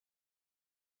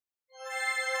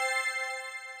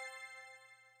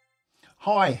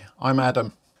Hi, I'm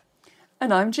Adam.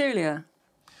 And I'm Julia.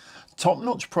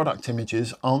 Top-notch product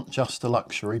images aren't just a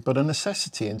luxury, but a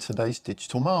necessity in today's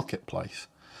digital marketplace.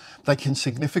 They can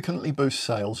significantly boost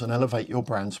sales and elevate your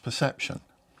brand's perception.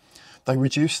 They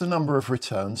reduce the number of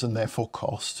returns and therefore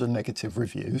costs and negative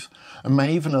reviews, and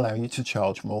may even allow you to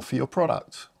charge more for your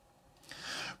products.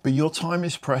 But your time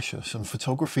is precious and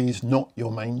photography is not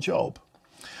your main job.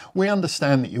 We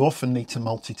understand that you often need to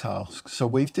multitask, so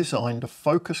we've designed a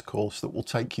focus course that will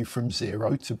take you from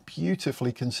zero to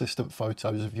beautifully consistent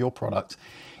photos of your product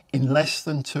in less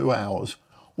than 2 hours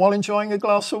while enjoying a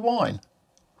glass of wine.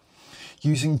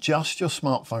 Using just your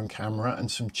smartphone camera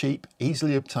and some cheap,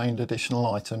 easily obtained additional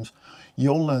items,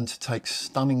 you'll learn to take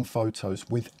stunning photos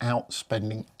without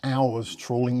spending hours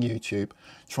trawling YouTube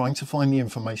trying to find the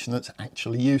information that's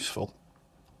actually useful.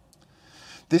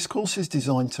 This course is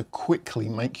designed to quickly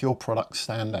make your product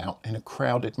stand out in a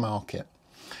crowded market.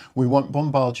 We won't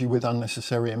bombard you with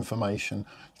unnecessary information,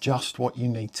 just what you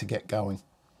need to get going.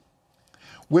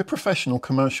 We're professional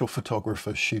commercial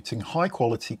photographers shooting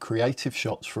high-quality creative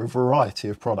shots for a variety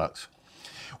of products.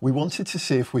 We wanted to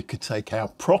see if we could take our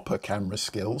proper camera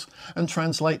skills and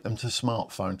translate them to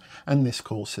smartphone, and this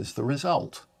course is the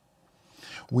result.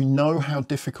 We know how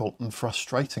difficult and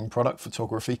frustrating product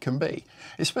photography can be,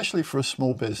 especially for a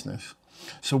small business.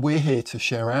 So we're here to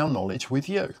share our knowledge with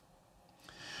you.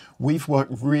 We've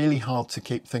worked really hard to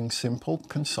keep things simple,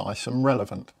 concise and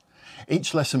relevant.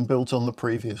 Each lesson builds on the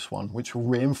previous one, which will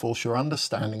reinforce your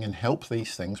understanding and help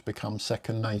these things become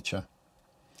second nature.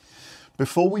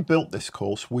 Before we built this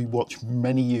course, we watched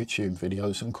many YouTube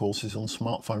videos and courses on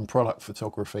smartphone product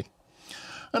photography.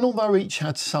 And although each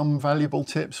had some valuable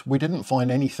tips, we didn't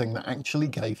find anything that actually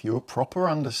gave you a proper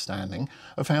understanding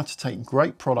of how to take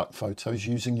great product photos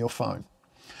using your phone.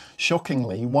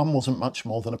 Shockingly, one wasn't much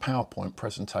more than a PowerPoint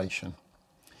presentation.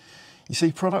 You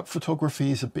see, product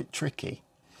photography is a bit tricky,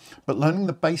 but learning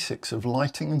the basics of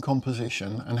lighting and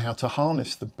composition and how to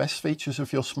harness the best features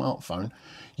of your smartphone,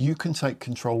 you can take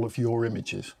control of your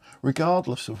images,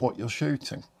 regardless of what you're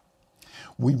shooting.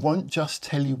 We won't just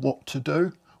tell you what to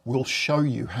do, we'll show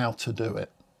you how to do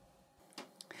it.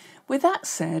 With that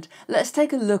said, let's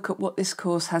take a look at what this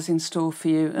course has in store for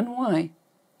you and why.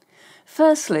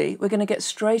 Firstly, we're going to get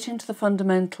straight into the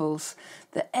fundamentals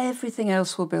that everything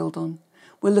else will build on.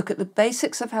 We'll look at the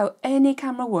basics of how any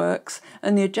camera works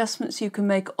and the adjustments you can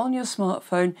make on your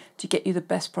smartphone to get you the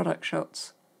best product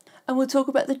shots. And we'll talk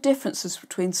about the differences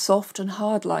between soft and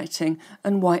hard lighting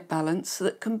and white balance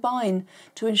that combine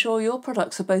to ensure your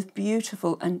products are both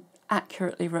beautiful and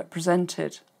accurately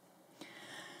represented.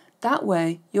 That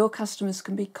way, your customers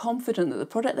can be confident that the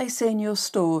product they see in your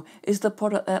store is the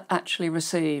product they'll actually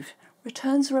receive.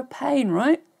 Returns are a pain,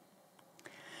 right?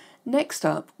 Next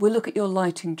up, we'll look at your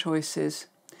lighting choices.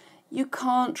 You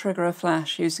can't trigger a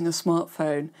flash using a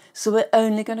smartphone, so we're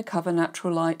only going to cover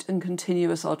natural light and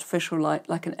continuous artificial light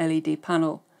like an LED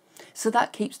panel. So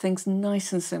that keeps things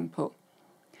nice and simple.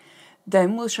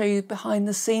 Then we'll show you behind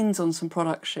the scenes on some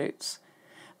product shoots.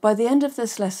 By the end of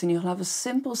this lesson, you'll have a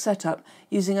simple setup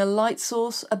using a light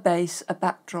source, a base, a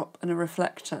backdrop and a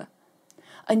reflector.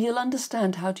 And you'll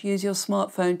understand how to use your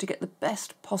smartphone to get the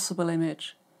best possible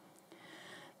image.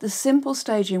 The simple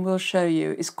staging we'll show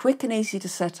you is quick and easy to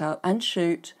set up and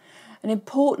shoot, and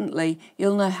importantly,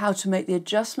 you'll know how to make the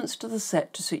adjustments to the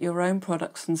set to suit your own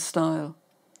products and style.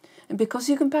 And because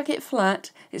you can pack it flat,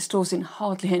 it stores in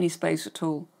hardly any space at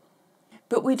all.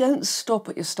 But we don't stop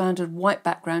at your standard white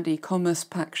background e-commerce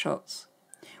pack shots.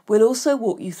 We'll also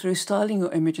walk you through styling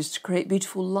your images to create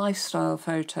beautiful lifestyle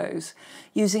photos,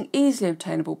 using easily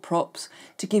obtainable props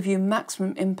to give you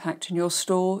maximum impact in your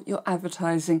store, your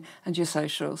advertising and your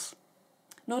socials.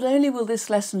 Not only will this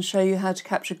lesson show you how to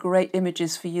capture great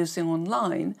images for using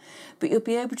online, but you'll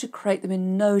be able to create them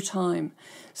in no time,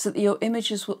 so that your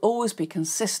images will always be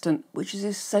consistent, which is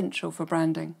essential for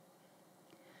branding.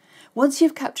 Once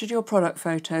you've captured your product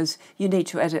photos, you need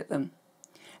to edit them.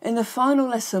 In the final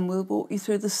lesson, we'll walk you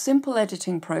through the simple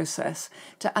editing process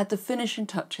to add the finishing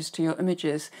touches to your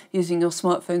images using your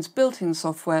smartphone's built-in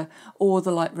software or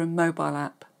the Lightroom mobile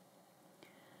app.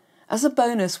 As a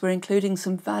bonus, we're including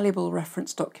some valuable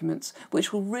reference documents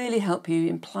which will really help you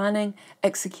in planning,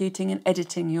 executing and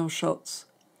editing your shots.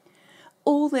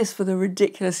 All this for the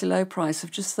ridiculously low price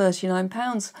of just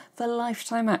 £39 for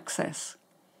lifetime access.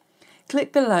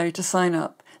 Click below to sign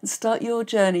up and start your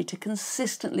journey to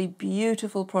consistently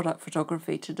beautiful product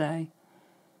photography today.